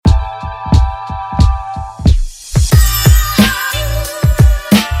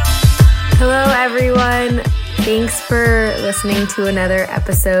Thanks for listening to another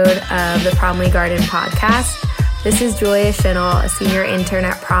episode of the Promley Garden podcast. This is Julia Schinnel, a senior intern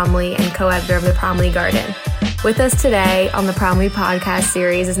at Promley and co-editor of the Promley Garden. With us today on the Promley podcast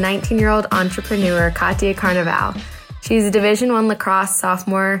series is 19-year-old entrepreneur Katia Carnival. She's a Division I lacrosse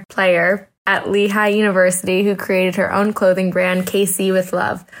sophomore player at Lehigh University who created her own clothing brand, KC with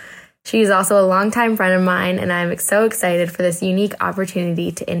Love. She is also a longtime friend of mine, and I'm so excited for this unique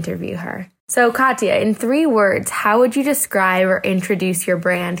opportunity to interview her. So, Katia, in 3 words, how would you describe or introduce your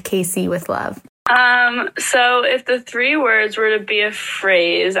brand, KC with Love? So if the 3 words were to be a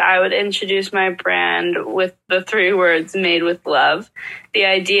phrase, I would introduce my brand with the 3 words, made with love. The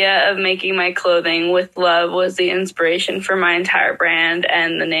idea of making my clothing with love was the inspiration for my entire brand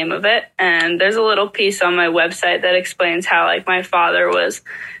and the name of it. And there's a little piece on my website that explains how my father was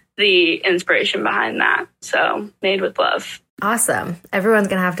the inspiration behind that. So made with love. Awesome. Everyone's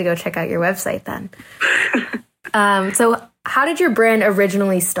going to have to go check out your website then. So how did your brand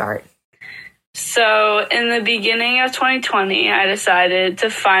originally start? So in the beginning of 2020, I decided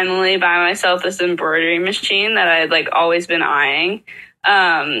to finally buy myself this embroidery machine that I had always been eyeing.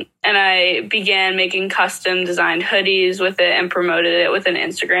 And I began making custom designed hoodies with it and promoted it with an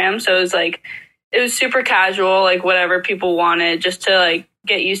Instagram. So it was super casual, whatever people wanted, just to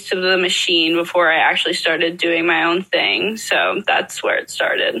get used to the machine before I actually started doing my own thing. So that's where it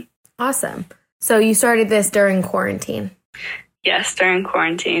started. Awesome. So you started this during quarantine? Yes, during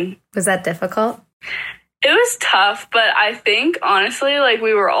quarantine. Was that difficult? It was tough, but I think, honestly,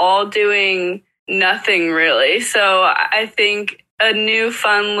 we were all doing nothing really. So I think a new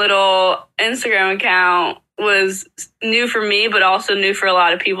fun little Instagram account was new for me, but also new for a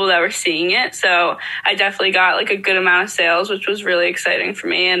lot of people that were seeing it. So I definitely got a good amount of sales, which was really exciting for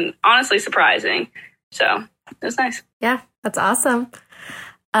me and honestly surprising. So it was nice. Yeah, that's awesome.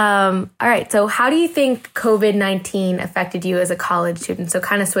 All right. So how do you think COVID-19 affected you as a college student? So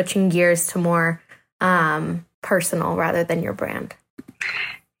kind of switching gears to more personal rather than your brand.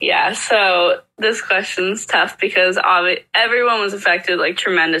 Yeah. So this question's tough because everyone was affected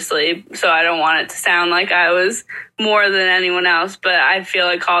tremendously. So I don't want it to sound like I was more than anyone else, but I feel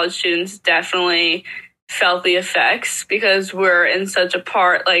like college students definitely felt the effects because we're in such a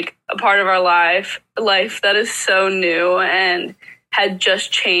part of our life that is so new and had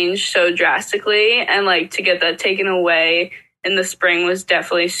just changed so drastically, and to get that taken away in the spring was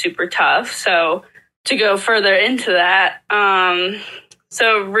definitely super tough. So to go further into that,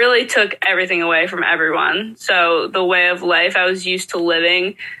 so it really took everything away from everyone. So the way of life I was used to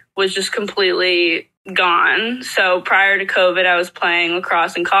living was just completely gone. So prior to COVID, I was playing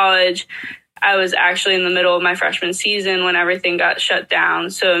lacrosse in college. I was actually in the middle of my freshman season when everything got shut down.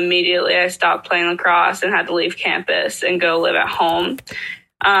 So immediately I stopped playing lacrosse and had to leave campus and go live at home.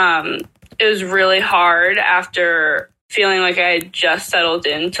 It was really hard after feeling like I had just settled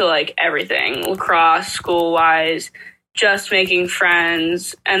into everything, lacrosse, school-wise, just making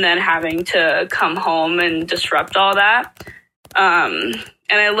friends, and then having to come home and disrupt all that.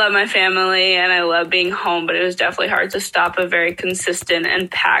 And I love my family and I love being home, but it was definitely hard to stop a very consistent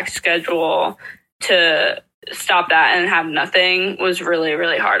and packed schedule. To stop that and have nothing was really,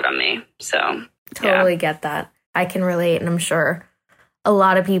 really hard on me. So totally get that. I can relate, and I'm sure a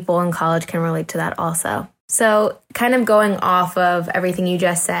lot of people in college can relate to that also. So kind of going off of everything you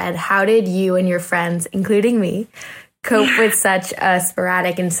just said, how did you and your friends, including me, cope with such a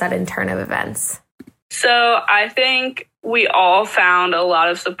sporadic and sudden turn of events? So I think we all found a lot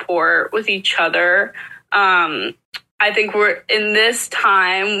of support with each other. I think we're in this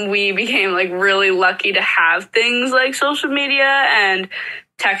time, we became really lucky to have things like social media and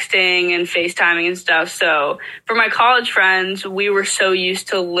texting and FaceTiming and stuff. So for my college friends, we were so used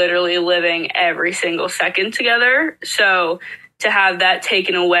to literally living every single second together. So to have that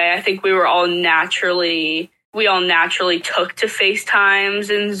taken away, I think we all naturally took to FaceTimes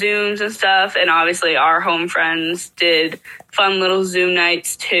and Zooms and stuff. And obviously our home friends did fun little Zoom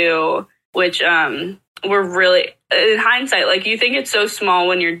nights too, which were really, in hindsight, you think it's so small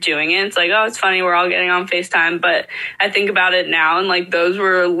when you're doing it. It's oh, it's funny, we're all getting on FaceTime. But I think about it now, and those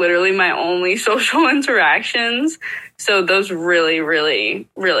were literally my only social interactions. So those really, really,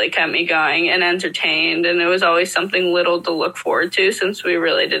 really kept me going and entertained. And it was always something little to look forward to since we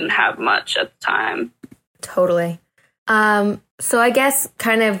really didn't have much at the time. Totally. So I guess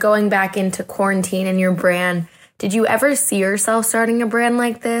kind of going back into quarantine and your brand, did you ever see yourself starting a brand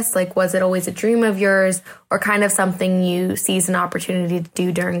like this? Was it always a dream of yours, or kind of something you seized an opportunity to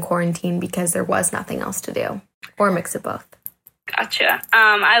do during quarantine because there was nothing else to do, or a mix of both? Gotcha.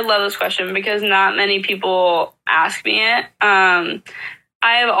 I love this question because not many people ask me it.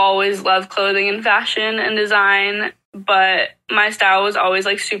 I have always loved clothing and fashion and design, but my style was always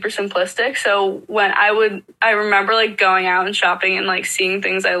like super simplistic. So when I remember like going out and shopping and like seeing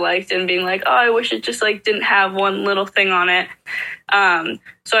things I liked and being like, oh, I wish it just like didn't have one little thing on it.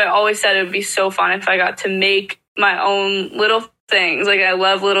 So I always said it would be so fun if I got to make my own little things. Like I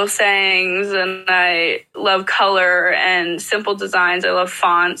love little sayings and I love color and simple designs. I love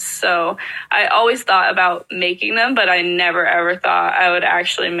fonts. So I always thought about making them, but I never ever thought I would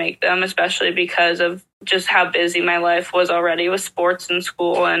actually make them, especially because of just how busy my life was already with sports and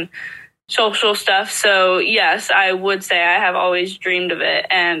school and social stuff. So yes, I would say I have always dreamed of it.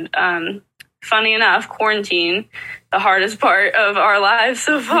 And funny enough, quarantine, the hardest part of our lives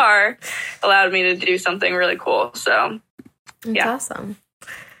so far, allowed me to do something really cool. So that's awesome.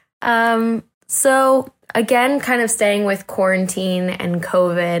 So again, kind of staying with quarantine and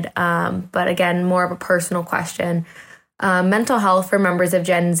COVID, but again, more of a personal question. Mental health for members of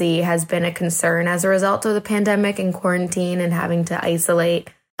Gen Z has been a concern as a result of the pandemic and quarantine and having to isolate.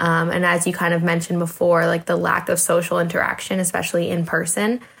 And as you kind of mentioned before, like the lack of social interaction, especially in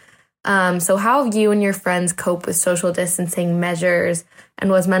person. So how have you and your friends cope with social distancing measures? And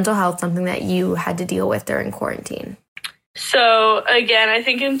was mental health something that you had to deal with during quarantine? So again, I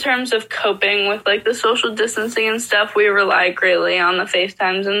think in terms of coping with like the social distancing and stuff, we rely greatly on the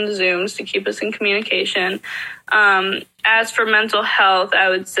FaceTimes and the Zooms to keep us in communication. As for mental health, I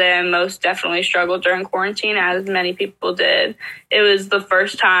would say I most definitely struggled during quarantine, as many people did. It was the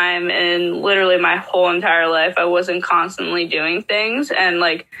first time in literally my whole entire life I wasn't constantly doing things. And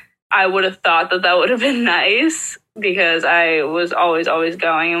like, I would have thought that would have been nice because I was always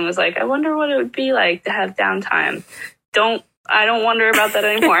going and was like, I wonder what it would be like to have downtime. I don't wonder about that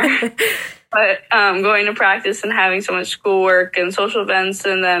anymore. But going to practice and having so much schoolwork and social events,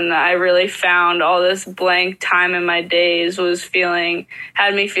 and then I really found all this blank time in my days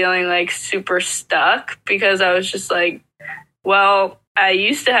had me feeling like super stuck because I was just like, well, I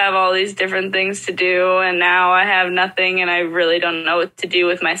used to have all these different things to do and now I have nothing and I really don't know what to do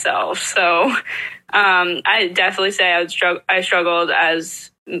with myself. So I definitely say I struggled,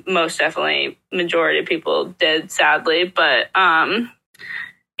 as most definitely majority of people did, sadly, but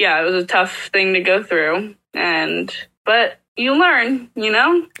yeah, it was a tough thing to go through, but you learn, you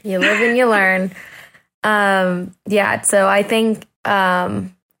know? You live and you learn. Yeah, so I think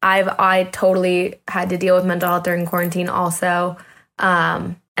I totally had to deal with mental health during quarantine also.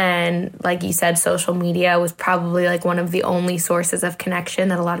 And like you said, social media was probably like one of the only sources of connection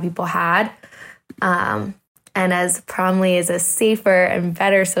that a lot of people had. And as Promly is a safer and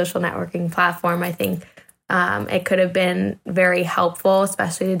better social networking platform, I think it could have been very helpful,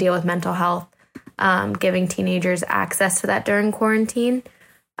 especially to deal with mental health, giving teenagers access to that during quarantine.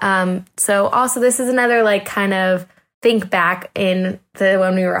 So also this is another like kind of think back in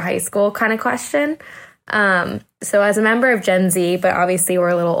when we were high school kind of question. So as a member of Gen Z, but obviously we're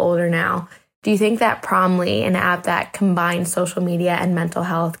a little older now, do you think that Promly, an app that combines social media and mental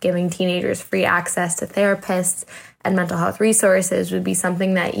health, giving teenagers free access to therapists and mental health resources, would be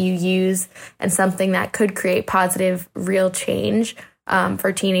something that you use and something that could create positive, real change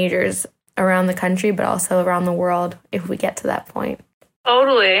for teenagers around the country, but also around the world if we get to that point?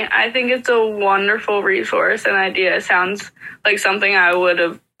 Totally. I think it's a wonderful resource and idea. It sounds like something I would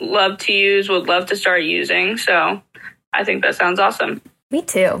have loved to use, would love to start using. So I think that sounds awesome. Me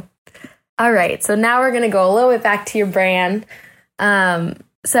too. All right. So now we're going to go a little bit back to your brand.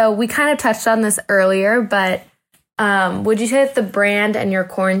 So we kind of touched on this earlier, but would you say that the brand and your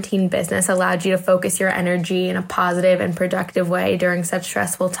quarantine business allowed you to focus your energy in a positive and productive way during such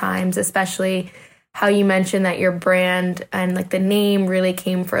stressful times, especially how you mentioned that your brand and like the name really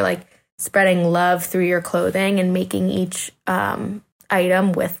came for like spreading love through your clothing and making each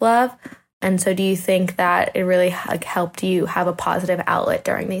item with love? And so do you think that it really like helped you have a positive outlet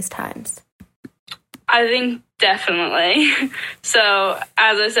during these times? I think definitely. So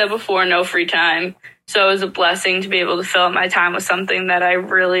as I said before, no free time. So it was a blessing to be able to fill up my time with something that I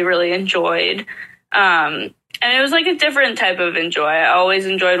really, really enjoyed. And it was like a different type of enjoy. I always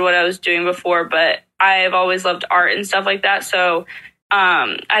enjoyed what I was doing before, but I've always loved art and stuff like that. So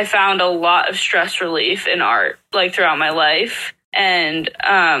I found a lot of stress relief in art like throughout my life. And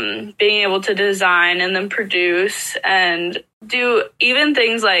being able to design and then produce and do even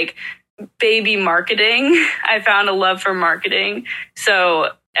things like baby marketing. I found a love for marketing. So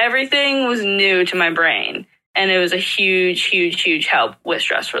everything was new to my brain. And it was a huge, huge, huge help with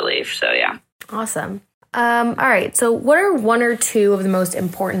stress relief. So yeah. Awesome. All right. So what are one or two of the most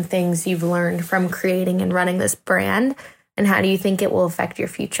important things you've learned from creating and running this brand? And how do you think it will affect your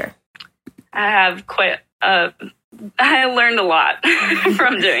future? I have quite I learned a lot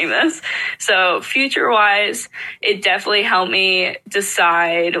from doing this. So future-wise, it definitely helped me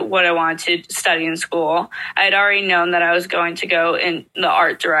decide what I wanted to study in school. I had already known that I was going to go in the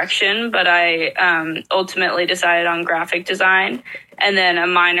art direction, but I ultimately decided on graphic design and then a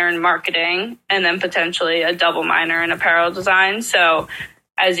minor in marketing and then potentially a double minor in apparel design. So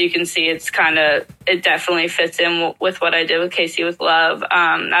as you can see, it definitely fits in with what I did with KC with Love.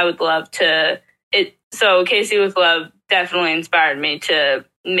 I would love to... So KC with Love definitely inspired me to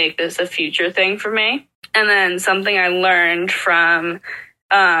make this a future thing for me. And then something I learned from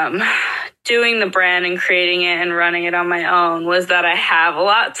doing the brand and creating it and running it on my own was that I have a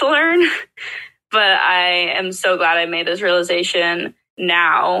lot to learn. But I am so glad I made this realization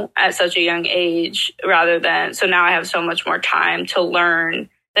now at such a young age so now I have so much more time to learn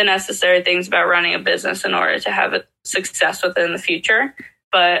the necessary things about running a business in order to have success within the future.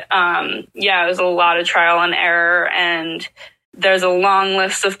 But it was a lot of trial and error, and there's a long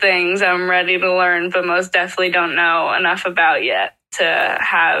list of things I'm ready to learn, but most definitely don't know enough about yet to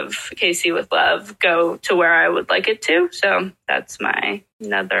have KC with Love go to where I would like it to. So that's my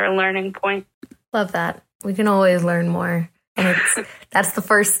another learning point. Love that. We can always learn more. And that's the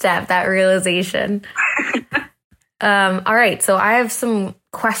first step, that realization. All right. So I have some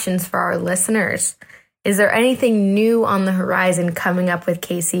questions for our listeners. Is there anything new on the horizon coming up with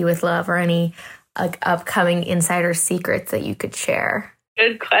KC with Love, or any upcoming insider secrets that you could share?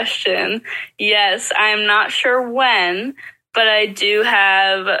 Good question. Yes, I'm not sure when, but I do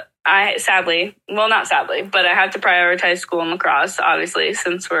have, but I have to prioritize school and lacrosse, obviously,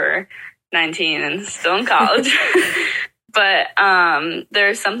 since we're 19 and still in college. But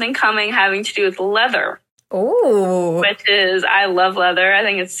there's something coming having to do with leather. Oh, which is, I love leather. I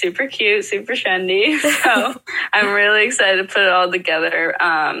think it's super cute, super trendy. So I'm really excited to put it all together.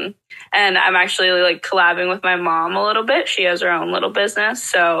 And I'm actually collabing with my mom a little bit. She has her own little business.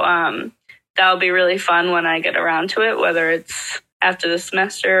 So that'll be really fun when I get around to it, whether it's after the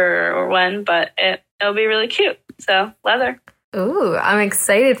semester or when, but it'll be really cute. So leather. Ooh, I'm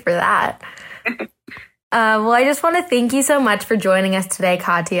excited for that. Well, I just want to thank you so much for joining us today,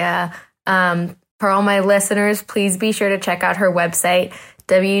 Katya. For all my listeners, please be sure to check out her website,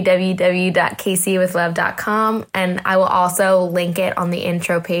 www.kcwithlove.com. And I will also link it on the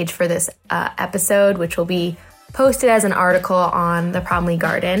intro page for this episode, which will be posted as an article on the Promley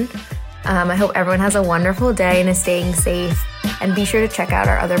Garden. I hope everyone has a wonderful day and is staying safe. And be sure to check out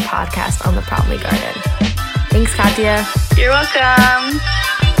our other podcast on the Promley Garden. Thanks, Katya. You're welcome.